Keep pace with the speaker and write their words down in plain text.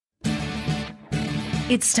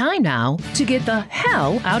It's time now to get the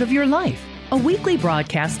hell out of your life. A weekly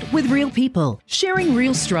broadcast with real people, sharing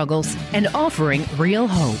real struggles and offering real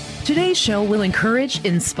hope. Today's show will encourage,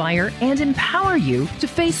 inspire, and empower you to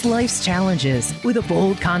face life's challenges with a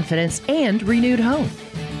bold confidence and renewed hope.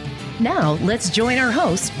 Now, let's join our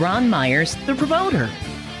host, Ron Myers, the promoter.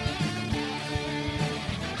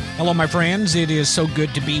 Hello, my friends. It is so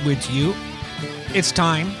good to be with you. It's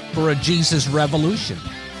time for a Jesus Revolution.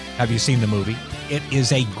 Have you seen the movie? It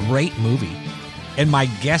is a great movie. And my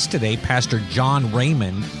guest today, Pastor John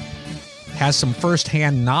Raymond, has some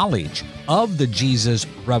firsthand knowledge of the Jesus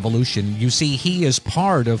Revolution. You see, he is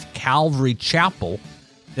part of Calvary Chapel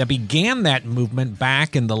that began that movement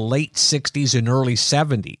back in the late 60s and early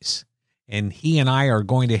 70s. And he and I are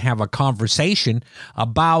going to have a conversation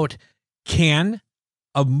about, can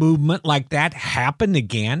a movement like that happen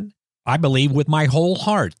again? I believe with my whole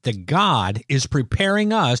heart that God is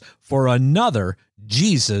preparing us for another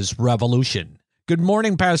Jesus Revolution. Good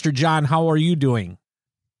morning, Pastor John. How are you doing?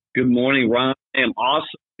 Good morning, Ron. I am awesome.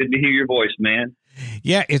 Good to hear your voice, man.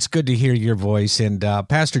 Yeah, it's good to hear your voice. And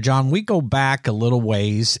Pastor John, we go back a little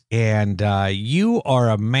ways, and you are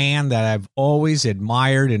a man that I've always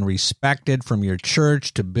admired and respected, from your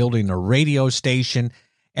church to building a radio station.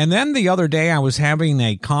 And then the other day I was having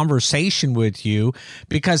a conversation with you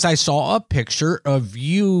because I saw a picture of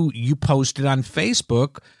you posted on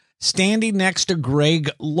Facebook standing next to Greg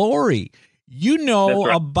Laurie. You know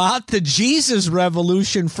about the Jesus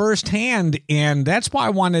Revolution firsthand, and that's why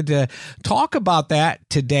I wanted to talk about that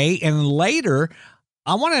today. And later,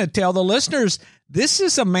 I want to tell the listeners, this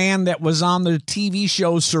is a man that was on the TV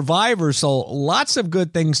show Survivor, so lots of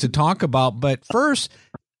good things to talk about. But first,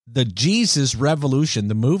 the Jesus Revolution,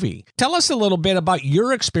 the movie. Tell us a little bit about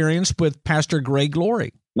your experience with Pastor Greg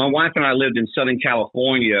Laurie. My wife and I lived in Southern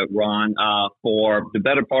California, Ron, for the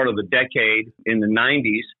better part of a decade in the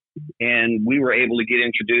 90s. And we were able to get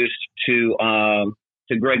introduced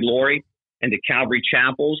to Greg Laurie and to Calvary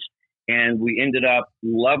Chapels. And we ended up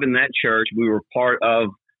loving that church. We were part of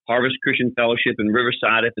Harvest Christian Fellowship in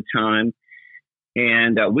Riverside at the time.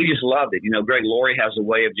 And we just loved it. You know, Greg Laurie has a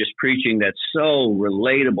way of just preaching that's so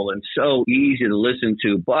relatable and so easy to listen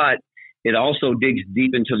to, but it also digs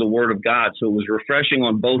deep into the Word of God. So it was refreshing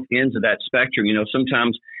on both ends of that spectrum. You know,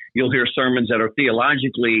 sometimes you'll hear sermons that are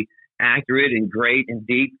theologically accurate and great and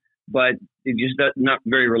deep, but it's just not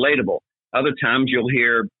very relatable. Other times you'll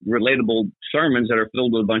hear relatable sermons that are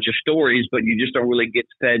filled with a bunch of stories, but you just don't really get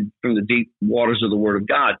fed from the deep waters of the Word of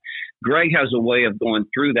God. Greg has a way of going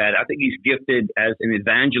through that. I think he's gifted as an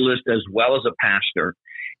evangelist as well as a pastor,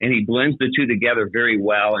 and he blends the two together very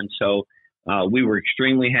well. And so we were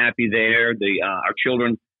extremely happy there. Our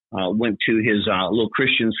children went to his little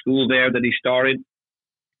Christian school there that he started,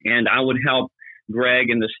 and I would help Greg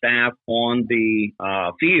and the staff on the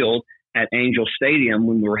field at Angel Stadium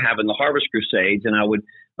when we were having the Harvest Crusades, and I would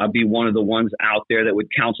be one of the ones out there that would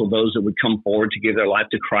counsel those that would come forward to give their life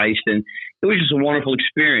to Christ. And it was just a wonderful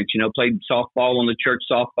experience. You know, played softball on the church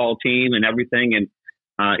softball team and everything, and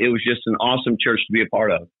it was just an awesome church to be a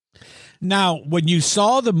part of. Now, when you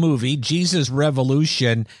saw the movie Jesus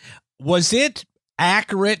Revolution, was it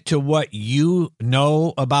accurate to what you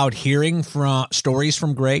know about hearing from stories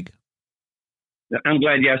from Greg? I'm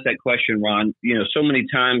glad you asked that question, Ron. You know, so many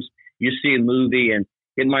times you see a movie and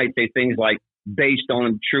it might say things like based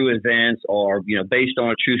on true events or, you know, based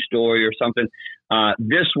on a true story or something.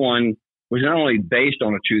 This one was not only based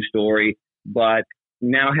on a true story, but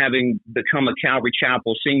now having become a Calvary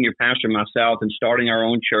Chapel senior pastor myself and starting our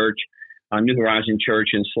own church, New Horizon Church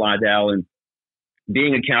in Slidell, and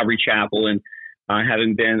being a Calvary Chapel and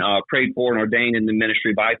having been prayed for and ordained in the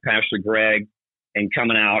ministry by Pastor Greg and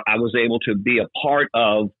coming out, I was able to be a part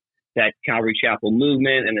of that Calvary Chapel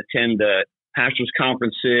movement and attend the pastors'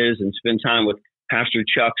 conferences and spend time with Pastor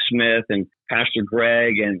Chuck Smith and Pastor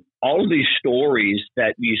Greg. And all of these stories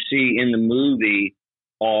that you see in the movie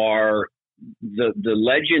are the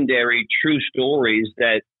legendary true stories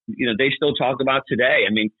that, you know, they still talk about today.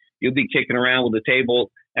 I mean, you'll be kicking around with a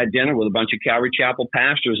table at dinner with a bunch of Calvary Chapel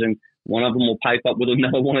pastors, and one of them will pipe up with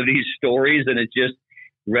another one of these stories, and it just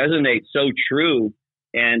resonates so true.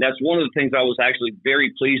 And that's one of the things I was actually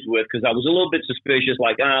very pleased with, because I was a little bit suspicious,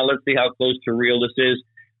 like, let's see how close to real this is.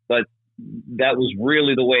 But that was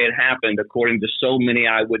really the way it happened, according to so many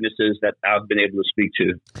eyewitnesses that I've been able to speak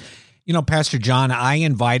to. You know, Pastor John, I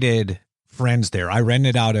invited friends there. I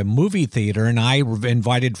rented out a movie theater, and I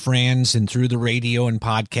invited friends, and through the radio and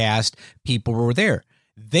podcast, people were there.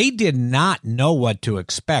 They did not know what to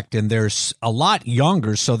expect, and they're a lot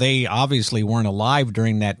younger, so they obviously weren't alive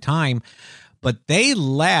during that time. But they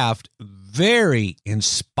left very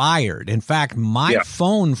inspired. In fact, my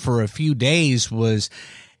phone for a few days was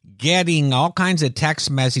getting all kinds of text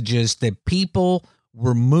messages that people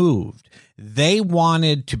were moved. They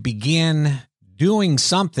wanted to begin doing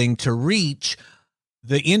something to reach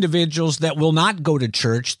the individuals that will not go to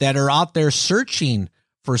church, that are out there searching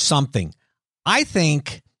for something. I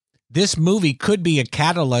think this movie could be a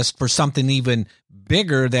catalyst for something even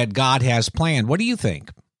bigger that God has planned. What do you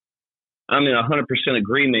think? I'm in 100%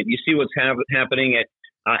 agreement. You see what's happening at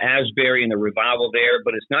Asbury and the revival there,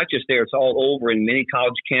 but it's not just there. It's all over in many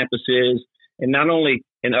college campuses, and not only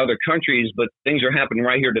in other countries, but things are happening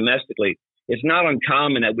right here domestically. It's not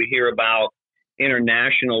uncommon that we hear about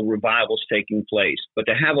international revivals taking place, but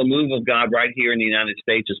to have a move of God right here in the United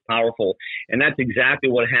States is powerful. And that's exactly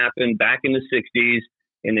what happened back in the 60s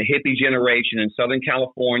in the hippie generation in Southern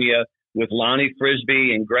California with Lonnie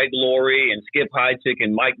Frisbee and Greg Laurie and Skip Heitzig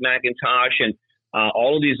and Mike McIntosh and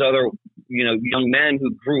all of these other, young men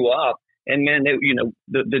who grew up. And man,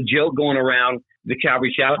 the joke going around the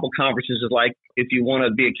Calvary Chapel conferences is like, if you want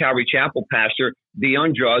to be a Calvary Chapel pastor, be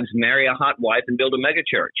on drugs, marry a hot wife, and build a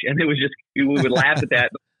megachurch. And it was just, we would laugh at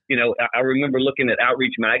that. I remember looking at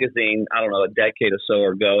Outreach magazine, I don't know, a decade or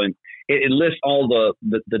so ago, and it lists all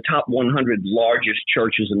the top 100 largest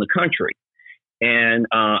churches in the country. And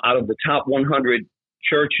out of the top 100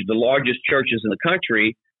 churches, the largest churches in the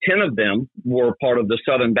country, 10 of them were part of the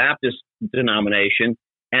Southern Baptist denomination,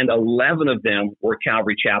 and 11 of them were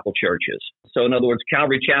Calvary Chapel churches. So in other words,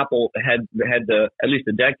 Calvary Chapel had at least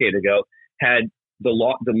a decade ago, had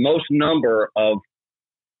the most number of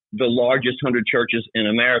the largest 100 churches in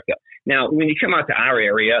America. Now, when you come out to our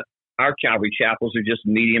area, our Calvary Chapels are just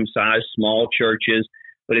medium-sized, small churches.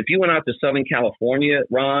 But if you went out to Southern California,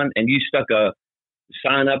 Ron, and you stuck a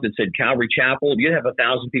sign up that said Calvary Chapel, you'd have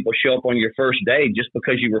 1,000 people show up on your first day just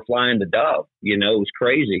because you were flying the dove. It was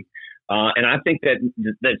crazy. And I think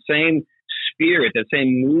that same spirit, that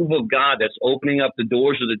same move of God that's opening up the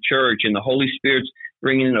doors of the church and the Holy Spirit's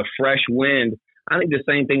bringing in a fresh wind, I think the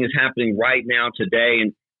same thing is happening right now today.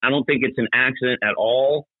 And I don't think it's an accident at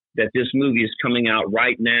all that this movie is coming out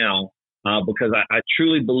right now because I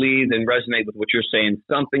truly believe and resonate with what you're saying.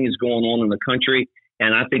 Something is going on in the country,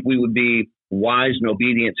 and I think we would be wise and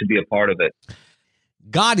obedient to be a part of it.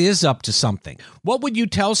 God is up to something. What would you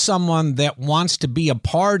tell someone that wants to be a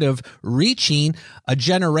part of reaching a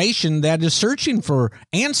generation that is searching for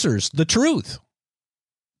answers, the truth?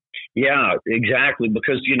 Yeah, exactly.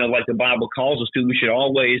 Because, like the Bible calls us to, we should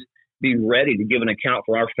always be ready to give an account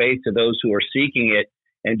for our faith to those who are seeking it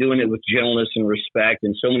and doing it with gentleness and respect.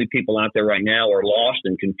 And so many people out there right now are lost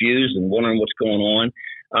and confused and wondering what's going on.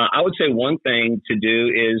 I would say one thing to do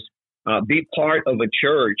is be part of a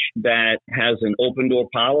church that has an open door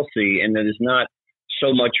policy and that is not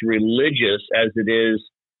so much religious as it is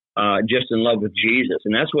just in love with Jesus.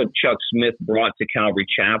 And that's what Chuck Smith brought to Calvary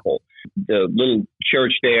Chapel. The little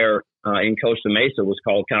church there in Costa Mesa was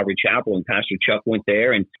called Calvary Chapel, and Pastor Chuck went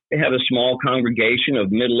there, and they had a small congregation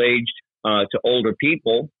of middle-aged to older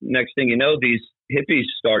people. Next thing you know, these hippies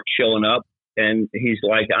start showing up. And he's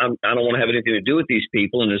like, I don't want to have anything to do with these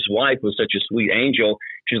people. And his wife was such a sweet angel.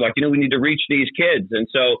 She's like, we need to reach these kids. And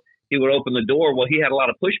so he would open the door. Well, he had a lot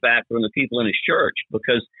of pushback from the people in his church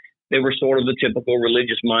because they were sort of the typical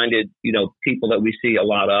religious-minded, people that we see a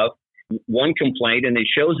lot of. One complaint, and it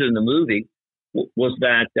shows it in the movie, was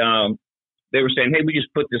that they were saying, hey, we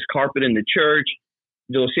just put this carpet in the church.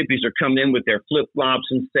 Those hippies are coming in with their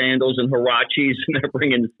flip-flops and sandals and huaraches, and they're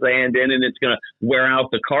bringing sand in, and it's going to wear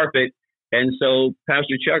out the carpet. And so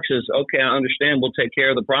Pastor Chuck says, okay, I understand. We'll take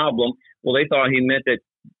care of the problem. Well, they thought he meant that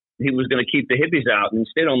he was going to keep the hippies out. And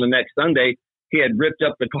instead, on the next Sunday, he had ripped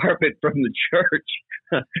up the carpet from the church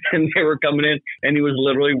and they were coming in and he was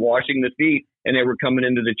literally washing the feet and they were coming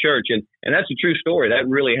into the church. And that's a true story. That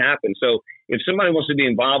really happened. So if somebody wants to be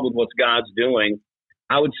involved with what God's doing,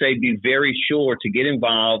 I would say be very sure to get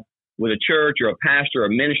involved with a church or a pastor or a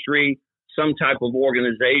ministry, some type of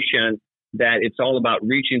organization that it's all about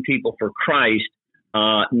reaching people for Christ,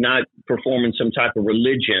 not performing some type of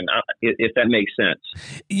religion, if that makes sense.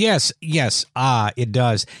 Yes, it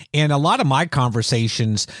does. And a lot of my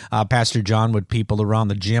conversations, Pastor John, with people around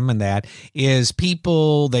the gym and that is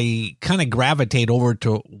people, they kind of gravitate over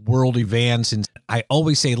to world events. And I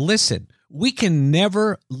always say, listen, we can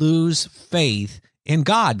never lose faith in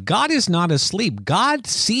God. God is not asleep. God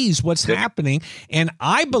sees what's happening. And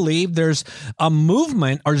I believe there's a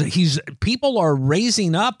movement, or people are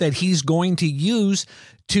raising up that he's going to use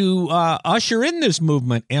to usher in this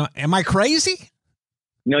movement. Am I crazy?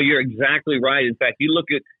 No, you're exactly right. In fact, you look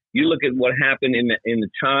at what happened in the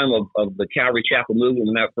time of the Calvary Chapel movement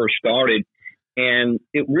when that first started. And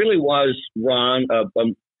it really was, Ron,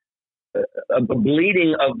 a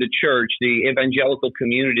bleeding of the church, the evangelical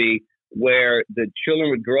community, where the children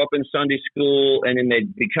would grow up in Sunday school and then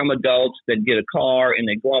they'd become adults, they'd get a car and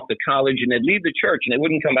they'd go off to college and they'd leave the church and they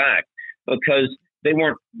wouldn't come back because they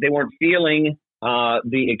weren't feeling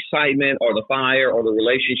the excitement or the fire or the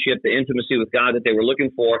relationship, the intimacy with God that they were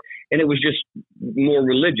looking for. And it was just more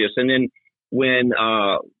religious. And then when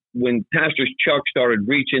Pastor Chuck started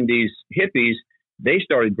reaching these hippies, they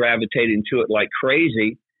started gravitating to it like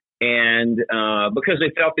crazy. And because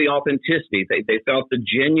they felt the authenticity, they felt the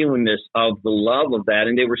genuineness of the love of that.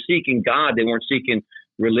 And they were seeking God. They weren't seeking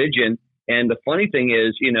religion. And the funny thing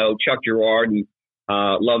is, Chuck Girard and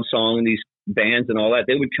Love Song and these bands and all that,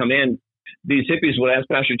 they would come in. These hippies would ask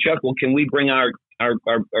Pastor Chuck, well, can we bring our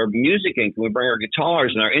music in? Can we bring our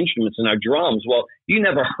guitars and our instruments and our drums? Well, you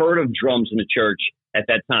never heard of drums in the church at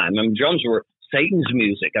that time. I mean, drums were Satan's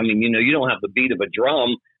music. I mean, you don't have the beat of a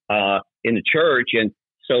drum in the church. And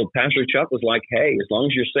so Pastor Chuck was like, hey, as long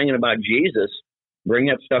as you're singing about Jesus, bring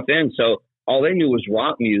that stuff in. So all they knew was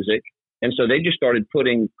rock music. And so they just started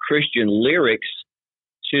putting Christian lyrics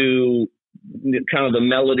to kind of the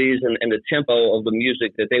melodies and the tempo of the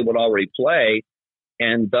music that they would already play.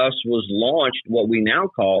 And thus was launched what we now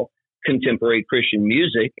call contemporary Christian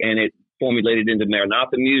music. And it formulated into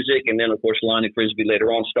Maranatha music. And then, of course, Lonnie Frisbee later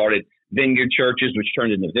on started Vineyard churches, which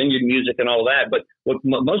turned into Vineyard music and all of that. But what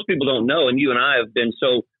most people don't know, and you and I have been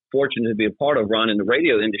so fortunate to be a part of, Ron, in the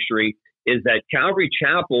radio industry, is that Calvary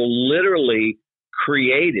Chapel literally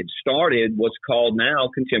started what's called now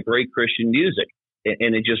contemporary Christian music.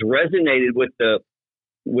 And it just resonated with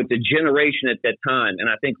the generation at that time. And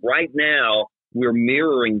I think right now we're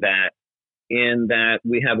mirroring that, in that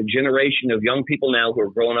we have a generation of young people now who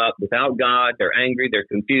are growing up without God. They're angry. They're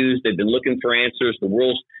confused. They've been looking for answers. The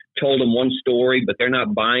world's told them one story, but they're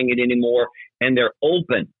not buying it anymore. And they're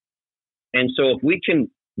open. And so if we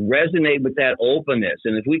can resonate with that openness,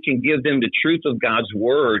 and if we can give them the truth of God's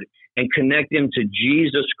word and connect them to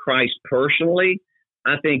Jesus Christ personally,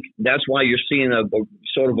 I think that's why you're seeing a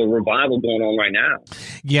sort of a revival going on right now.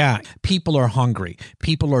 Yeah, people are hungry.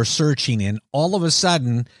 People are searching, and all of a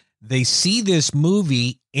sudden they see this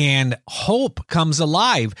movie and hope comes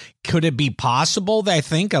alive. Could it be possible? I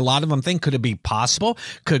think a lot of them think, could it be possible?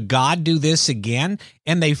 Could God do this again?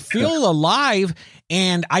 And they feel alive.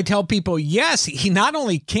 And I tell people, yes, he not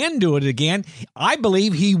only can do it again, I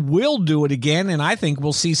believe he will do it again. And I think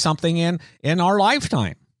we'll see something in our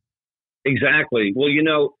lifetime. Exactly. Well,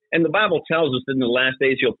 and the Bible tells us that in the last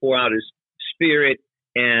days he'll pour out his spirit,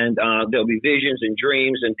 and there'll be visions and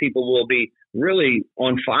dreams, and people will be really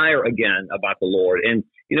on fire again about the Lord. And,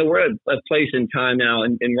 we're at a place in time now,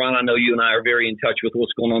 and Ron, I know you and I are very in touch with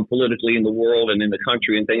what's going on politically in the world and in the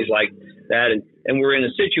country and things like that. And we're in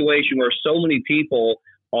a situation where so many people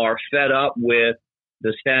are fed up with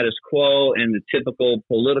the status quo and the typical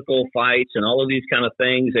political fights and all of these kind of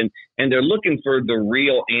things. And they're looking for the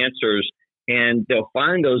real answers, and they'll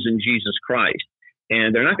find those in Jesus Christ.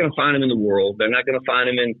 And they're not going to find them in the world. They're not going to find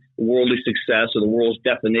them in worldly success or the world's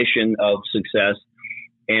definition of success.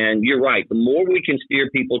 And you're right. The more we can steer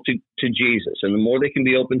people to Jesus, and the more they can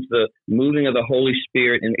be open to the moving of the Holy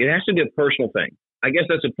Spirit, and it has to be a personal thing. I guess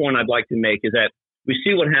that's a point I'd like to make, is that we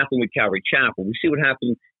see what happened with Calvary Chapel. We see what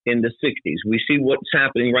happened in the 60s. We see what's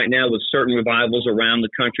happening right now with certain revivals around the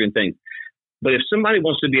country and things. But if somebody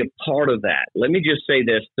wants to be a part of that, let me just say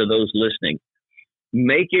this to those listening.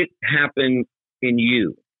 Make it happen in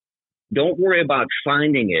you. Don't worry about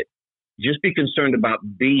finding it. Just be concerned about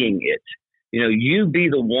being it. You be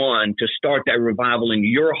the one to start that revival in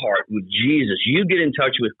your heart with Jesus. You get in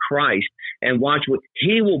touch with Christ and watch what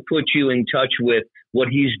he will put you in touch with, what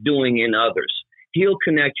he's doing in others. He'll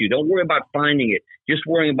connect you. Don't worry about finding it. Just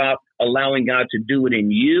worry about allowing God to do it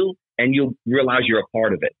in you, and you'll realize you're a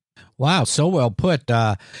part of it. Wow, so well put.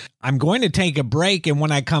 I'm going to take a break, and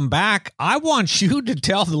when I come back, I want you to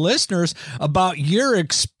tell the listeners about your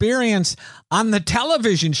experience on the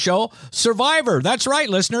television show Survivor. That's right,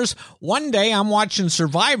 listeners. One day I'm watching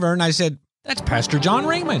Survivor, and I said, that's Pastor John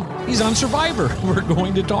Raymond. He's on Survivor. We're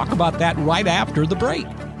going to talk about that right after the break.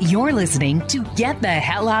 You're listening to Get the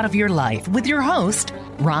Hell Out of Your Life with your host,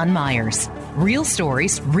 Ron Myers. Real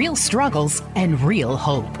stories, real struggles, and real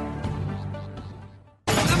hope.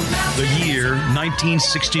 The year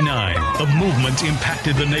 1969. The movement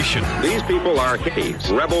impacted the nation. These people are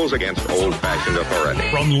hippies, rebels against old-fashioned authority.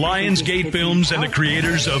 From Lionsgate Films and the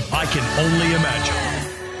creators of I Can Only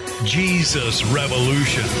Imagine, Jesus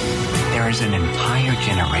Revolution. There is an entire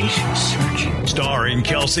generation searching. Starring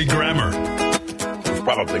Kelsey Grammer. You've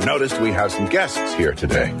probably noticed we have some guests here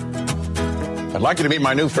today. I'd like you to meet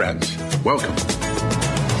my new friends. Welcome.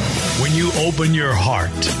 When you open your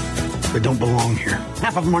heart, They don't belong here.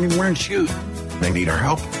 Half of them aren't even wearing shoes. They need our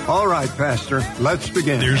help. All right, Pastor, let's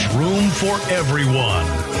begin. there's room for everyone.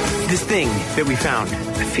 This thing that we found,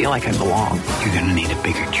 I feel like I belong. You're going to need a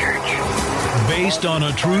bigger church. Based on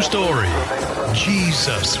a true story,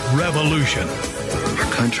 Jesus Revolution.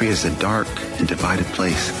 Our country is a dark and divided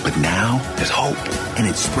place, but now there's hope, and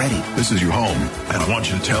it's spreading. This is your home, and I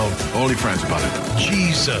want you to tell all your friends about it.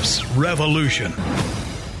 Jesus Revolution.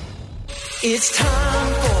 It's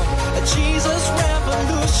time for a Jesus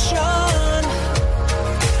Revolution.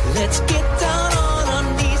 Let's get down on our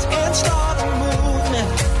knees and start a movement.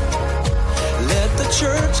 Let the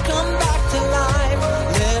church come back to life.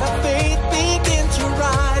 Let our faith begin to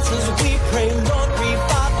rise as we pray, Lord,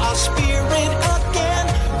 revive our spirit again.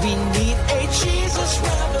 We need a Jesus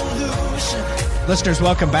Revolution. Listeners,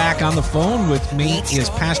 welcome back. On the phone with me is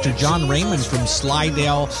Pastor John Raymond from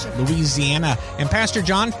Slidell, Louisiana. And Pastor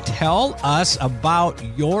John, tell us about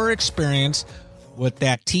your experience with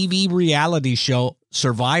that TV reality show,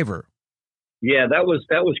 Survivor. Yeah, that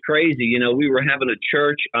was crazy. You know, we were having a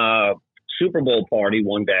church Super Bowl party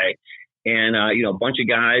one day, and a bunch of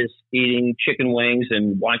guys eating chicken wings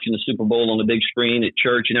and watching the Super Bowl on the big screen at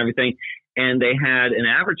church and everything. And they had an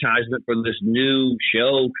advertisement for this new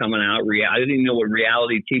show coming out. I didn't even know what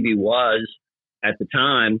reality TV was at the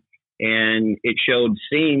time. And it showed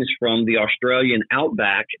scenes from the Australian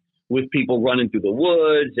outback with people running through the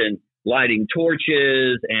woods and lighting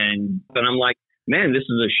torches. And I'm like, man, this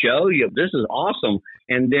is a show. This is awesome.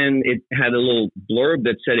 And then it had a little blurb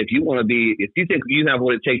that said, if you think you have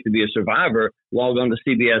what it takes to be a survivor, log on to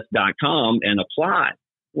CBS.com and apply.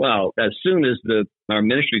 Well, as soon as our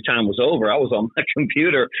ministry time was over, I was on my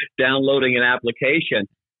computer downloading an application.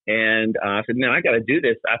 And I said, man, I got to do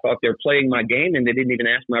this. I thought they were playing my game and they didn't even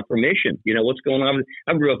ask my permission. You know, what's going on?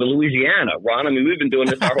 I grew up in Louisiana, Ron. I mean, we've been doing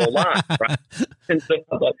this our whole life, right? And so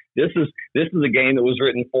I thought, this is a game that was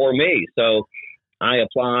written for me. So I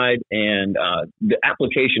applied, and the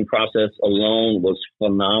application process alone was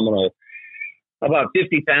phenomenal. About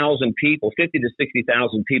 50,000 people, 50 to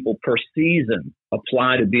 60,000 people per season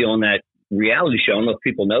apply to be on that reality show. I don't know if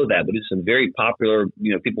people know that, but it's a very popular,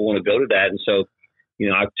 people want to go to that. And so,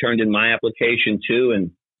 I turned in my application too and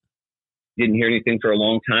didn't hear anything for a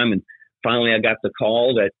long time. And finally I got the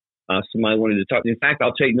call that somebody wanted to talk. In fact,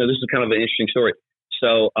 I'll tell you, this is kind of an interesting story.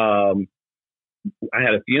 So I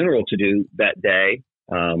had a funeral to do that day.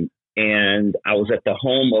 And I was at the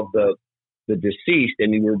home of the deceased,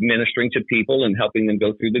 and we were ministering to people and helping them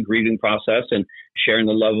go through the grieving process and sharing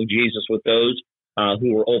the love of Jesus with those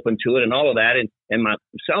who were open to it and all of that. And my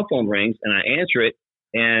cell phone rings and I answer it,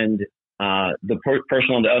 and the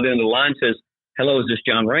person on the other end of the line says, "Hello, is this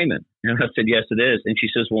John Raymond?" And I said, "Yes, it is." And she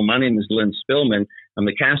says, "Well, my name is Lynn Spillman. I'm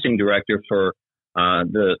the casting director for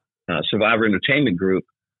the Survivor Entertainment Group.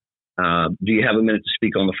 Do you have a minute to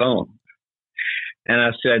speak on the phone?" And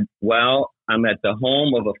I said, "Well, I'm at the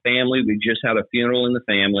home of a family. We just had a funeral in the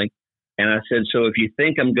family." And I said, "So if you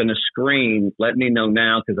think I'm going to scream, let me know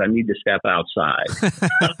now, because I need to step outside."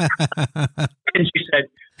 And she said,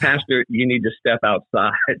 "Pastor, you need to step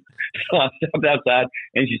outside." So I stepped outside,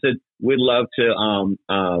 and she said, "We'd love to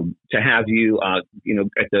have you, at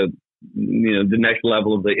the next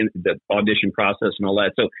level of the audition process and all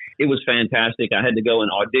that." So it was fantastic. I had to go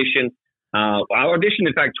and audition. I auditioned,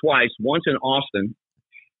 in fact, twice. Once in Austin,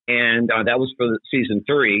 and that was for season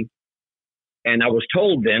 3. And I was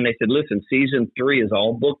told then, they said, "Listen, season 3 is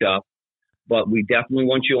all booked up, but we definitely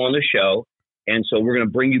want you on the show. And so we're going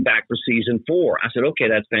to bring you back for season 4. I said, "Okay,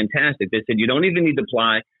 that's fantastic." They said, "You don't even need to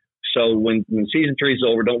apply. So when season 3 is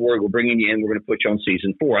over, don't worry, we're bringing you in. We're going to put you on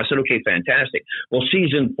season 4. I said, "Okay, fantastic." Well,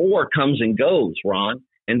 season 4 comes and goes, Ron,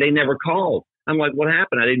 and they never called. I'm like, "What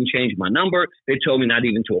happened? I didn't change my number. They told me not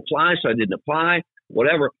even to apply, so I didn't apply,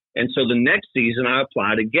 whatever." And so the next season I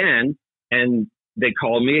applied again, and they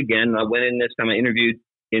called me again. I went in this time. I interviewed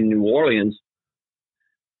in New Orleans.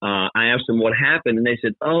 I asked them what happened, and they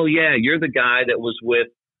said, "Oh, yeah, you're the guy that was with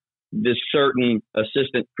this certain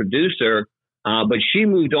assistant producer, but she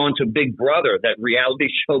moved on to Big Brother, that reality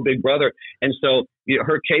show Big Brother. And so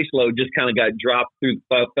her caseload just kind of got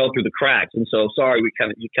fell through the cracks. And so, sorry, you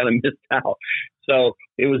kind of missed out." So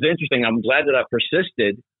it was interesting. I'm glad that I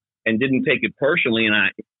persisted and didn't take it personally, and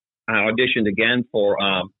I auditioned again for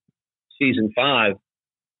season 5,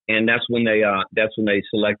 and that's when they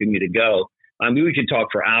selected me to go. I mean, we could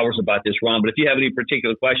talk for hours about this, Ron, but if you have any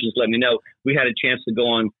particular questions, let me know. We had a chance to go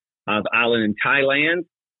on the island in Thailand,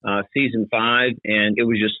 season 5, and it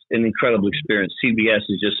was just an incredible experience. CBS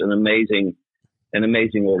is just an amazing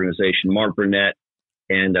organization. Mark Burnett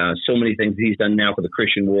and so many things he's done now for the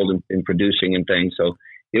Christian world in producing and things. So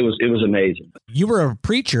it was amazing. You were a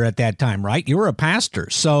preacher at that time, right? You were a pastor.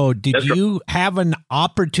 So did That's you have an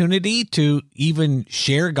opportunity to even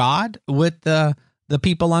share God with the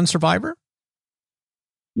people on Survivor?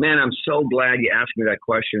 Man, I'm so glad you asked me that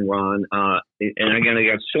question, Ron. And again, I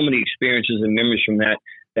got so many experiences and memories from that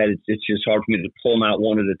it's just hard for me to pull them out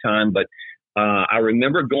one at a time. But I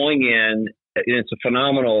remember going in, and it's a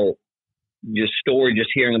phenomenal story, just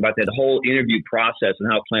hearing about that whole interview process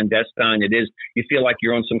and how clandestine it is. You feel like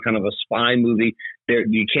you're on some kind of a spy movie.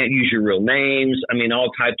 You can't use your real names. I mean, all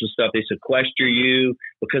types of stuff. They sequester you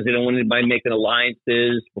because they don't want anybody making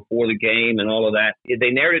alliances before the game and all of that. They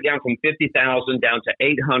narrowed it down from 50,000 down to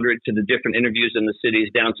 800 to the different interviews in the cities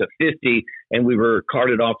down to 50, and we were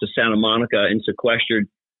carted off to Santa Monica and sequestered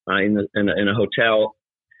in a hotel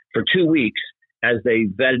for 2 weeks, as they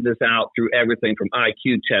vetted us out through everything from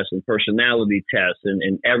IQ tests and personality tests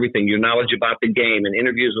and everything, your knowledge about the game and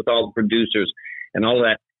interviews with all the producers and all of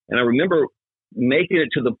that. And I remember making it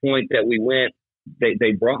to the point that we went,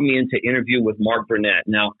 they brought me in to interview with Mark Burnett.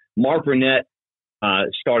 Now, Mark Burnett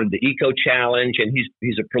started the Eco Challenge, and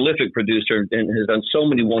he's a prolific producer and has done so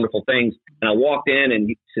many wonderful things. And I walked in, and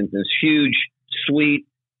he's in this huge suite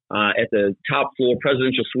at the top floor,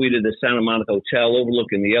 presidential suite of the Santa Monica Hotel,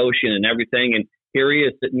 overlooking the ocean and everything. And here he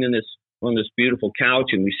is sitting on this beautiful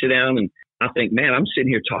couch, and we sit down, and I think, man, I'm sitting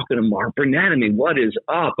here talking to Mark Burnett. I mean, what is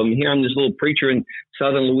up? I'm here. I'm this little preacher in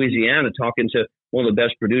southern Louisiana talking to one of the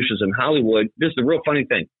best producers in Hollywood. This is the real funny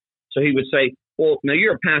thing. So he would say, well, now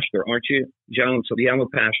you're a pastor, aren't you, John? So yeah, I'm a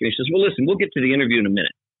pastor. He says, well, listen, we'll get to the interview in a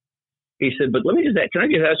minute. He said, but can I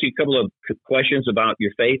just ask you a couple of questions about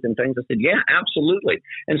your faith and things? I said, yeah, absolutely.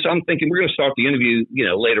 And so I'm thinking, we're going to start the interview,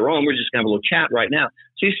 later on. We're just going to have a little chat right now.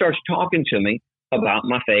 So he starts talking to me about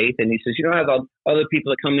my faith. And he says, I have other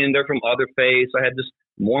people that come in, they're from other faiths. I had this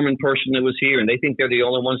Mormon person that was here, and they think they're the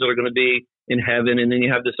only ones that are going to be in heaven. And then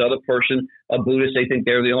you have this other person, a Buddhist, they think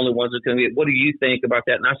they're the only ones that's going to be. What do you think about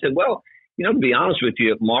that? And I said, well, to be honest with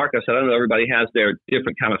you, Mark, I said, I know everybody has their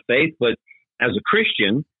different kind of faith, but as a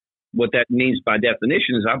Christian, what that means by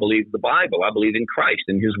definition is I believe the Bible. I believe in Christ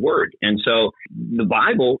and his word. And so the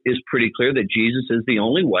Bible is pretty clear that Jesus is the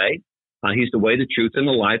only way. He's the way, the truth, and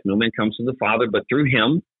the life. No man comes to the Father but through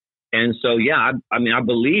him. And so, yeah, I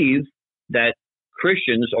believe that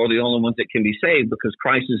Christians are the only ones that can be saved because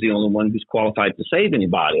Christ is the only one who's qualified to save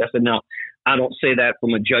anybody. I said, now, I don't say that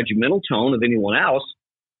from a judgmental tone of anyone else,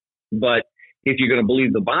 but if you're going to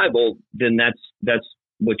believe the Bible, then that's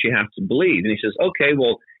what you have to believe. And he says, okay,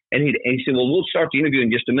 well, and he said, well, we'll start the interview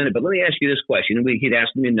in just a minute, but let me ask you this question. And he'd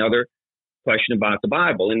ask me another question about the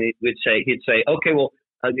Bible. And he'd say, okay, well,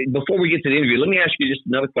 before we get to the interview, let me ask you just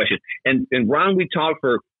another question. And Ron, we talked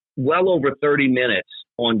for well over 30 minutes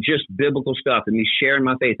on just biblical stuff and me sharing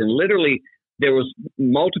my faith. And literally there was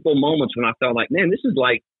multiple moments when I felt like, man, this is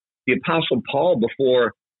like the Apostle Paul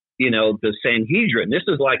before, the Sanhedrin. This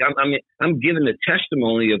is like, I'm giving the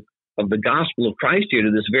testimony of the gospel of Christ here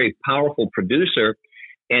to this very powerful producer.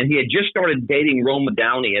 And he had just started dating Roma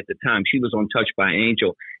Downey at the time. She was on Touched by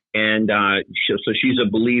Angel. And so she's a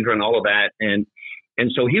believer and all of that. And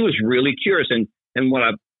so he was really curious. And what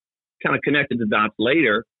I kind of connected the dots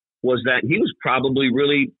later was that he was probably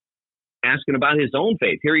really asking about his own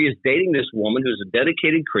faith. Here he is dating this woman who's a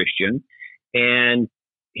dedicated Christian, and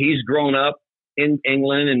he's grown up in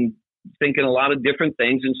England and thinking a lot of different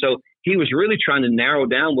things. And so he was really trying to narrow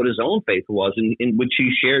down what his own faith was, in which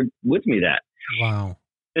he shared with me that. Wow.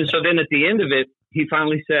 And so then at the end of it, he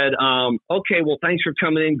finally said, okay, well, thanks for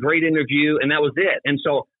coming in. Great interview. And that was it. And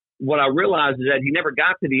so what I realized is that he never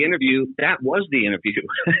got to the interview. That was the interview.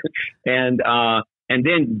 And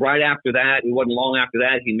then right after that, it wasn't long after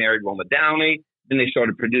that, he married Roma Downey. Then they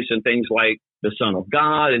started producing things like The Son of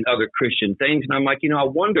God and other Christian things. And I'm like, I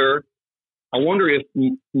wonder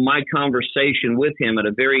if my conversation with him at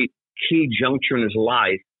a very key juncture in his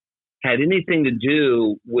life had anything to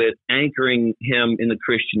do with anchoring him in the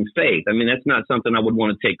Christian faith. I mean, that's not something I would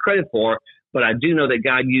want to take credit for, but I do know that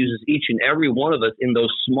God uses each and every one of us in those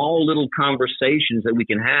small little conversations that we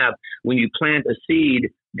can have. When you plant a seed,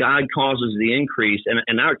 God causes the increase.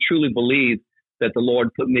 And I truly believe that the Lord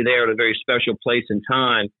put me there at a very special place and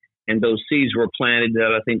time. And those seeds were planted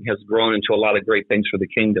that I think has grown into a lot of great things for the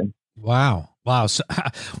kingdom. Wow. So,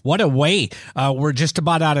 what a way. We're just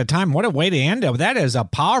about out of time. What a way to end up. That is a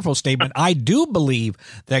powerful statement. I do believe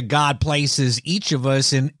that God places each of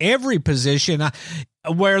us in every position,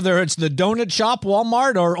 whether it's the donut shop,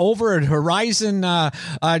 Walmart, or over at Horizon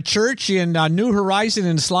Church in New Horizon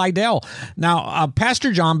in Slidell. Now,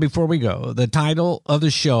 Pastor John, before we go, the title of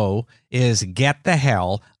the show is Get the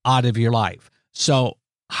Hell Out of Your Life. So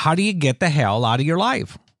how do you get the hell out of your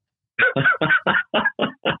life?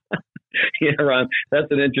 Yeah, Ron, that's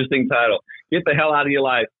an interesting title. Get the hell out of your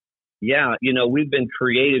life. Yeah, we've been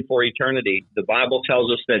created for eternity. The Bible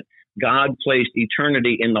tells us that God placed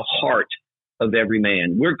eternity in the heart of every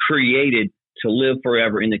man. We're created to live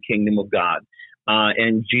forever in the kingdom of God.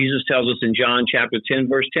 And Jesus tells us in John chapter 10,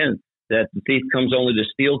 verse 10, that the thief comes only to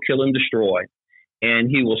steal, kill, and destroy. And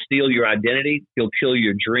he will steal your identity. He'll kill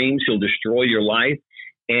your dreams. He'll destroy your life.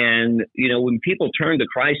 And, when people turn to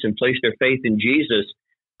Christ and place their faith in Jesus,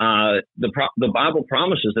 the Bible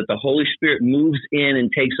promises that the Holy Spirit moves in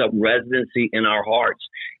and takes up residency in our hearts.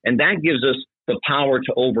 And that gives us the power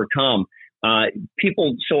to overcome.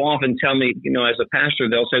 People so often tell me, as a pastor,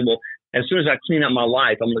 they'll say, well, as soon as I clean up my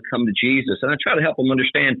life, I'm going to come to Jesus. And I try to help them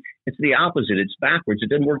understand it's the opposite. It's backwards. It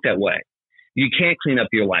doesn't work that way. You can't clean up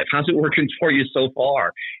your life. How's it working for you so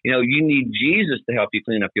far? You need Jesus to help you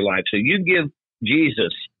clean up your life. So you give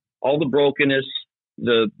Jesus all the brokenness,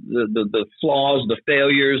 the flaws, the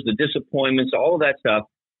failures, the disappointments, all of that stuff,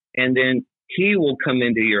 and then he will come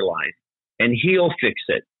into your life and he'll fix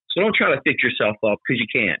it. So don't try to fix yourself up because you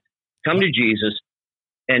can't. Come to Jesus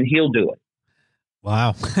and he'll do it.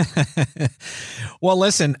 Wow. Well,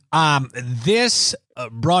 listen, this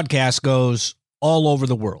broadcast goes all over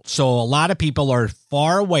the world. So a lot of people are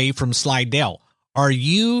far away from Slidell. Are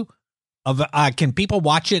you, can people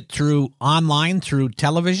watch it through online, through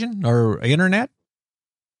television or internet?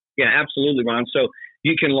 Yeah, absolutely, Ron. So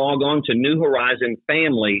you can log on to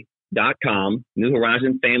newhorizonfamily.com,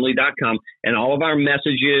 newhorizonfamily.com, and all of our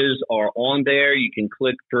messages are on there. You can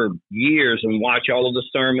click for years and watch all of the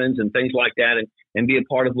sermons and things like that and be a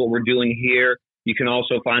part of what we're doing here. You can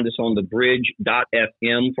also find us on the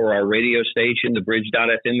bridge.fm for our radio station, the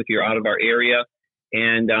bridge.fm if you're out of our area.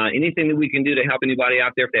 And anything that we can do to help anybody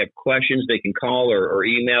out there, if they have questions, they can call or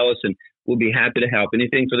email us, and we'll be happy to help.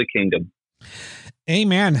 Anything for the kingdom.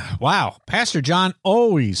 Amen. Wow. Pastor John,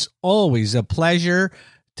 always a pleasure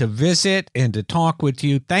to visit and to talk with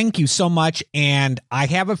you. Thank you so much. And I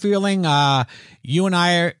have a feeling you and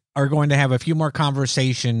I are going to have a few more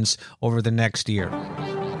conversations over the next year.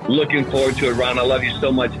 Looking forward to it, Ron. I love you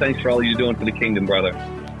so much. Thanks for all you're doing for the kingdom, brother.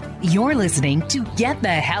 You're listening to Get the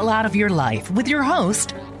Hell Out of Your Life with your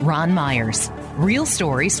host, Ron Myers. Real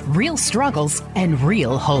stories, real struggles, and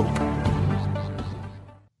real hope.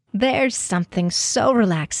 There's something so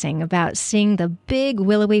relaxing about seeing the big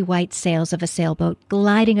willowy white sails of a sailboat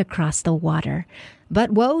gliding across the water.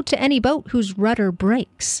 But woe to any boat whose rudder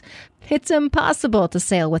breaks. It's impossible to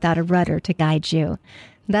sail without a rudder to guide you.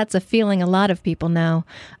 That's a feeling a lot of people know.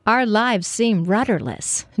 Our lives seem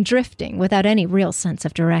rudderless, drifting without any real sense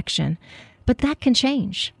of direction. But that can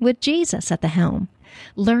change with Jesus at the helm.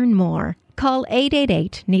 Learn more. Call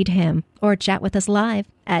 888-NEED-HIM or chat with us live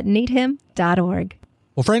at needhim.org.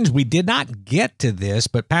 Well, friends, we did not get to this,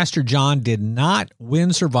 but Pastor John did not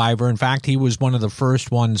win Survivor. In fact, he was one of the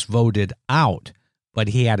first ones voted out, but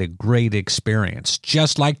he had a great experience.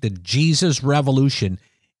 Just like the Jesus Revolution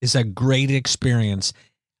is a great experience.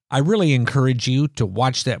 I really encourage you to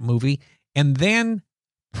watch that movie and then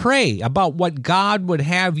pray about what God would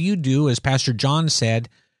have you do, as Pastor John said,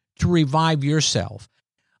 to revive yourself.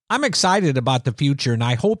 I'm excited about the future, and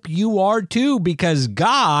I hope you are too, because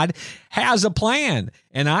God has a plan,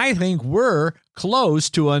 and I think we're close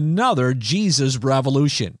to another Jesus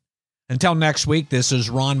Revolution. Until next week, this is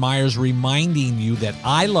Ron Myers reminding you that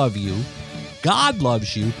I love you, God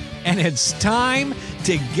loves you, and it's time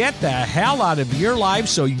to get the hell out of your life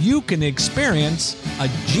so you can experience a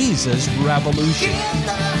Jesus Revolution. Get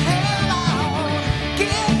the hell out.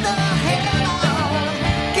 Get the hell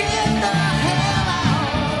out. Get the hell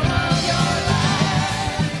out of your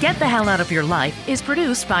life. Get the Hell Out of Your Life is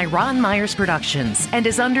produced by Ron Myers Productions and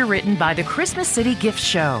is underwritten by the Christmas City Gift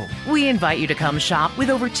Show. We invite you to come shop with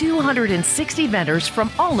over 260 vendors from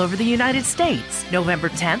all over the United States, November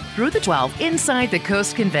 10th through the 12th inside the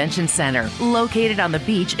Coast Convention Center, located on the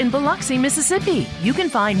beach in Biloxi, Mississippi. You can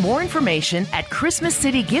find more information at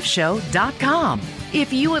ChristmasCityGiftShow.com.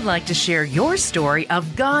 If you would like to share your story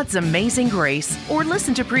of God's amazing grace or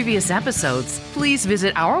listen to previous episodes, please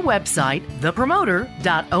visit our website,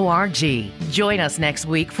 thepromoter.org. Join us next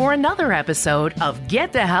week for another episode of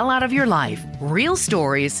Get the Hell Out of Your Life. Real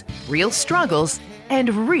stories, real struggles,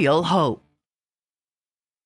 and real hope.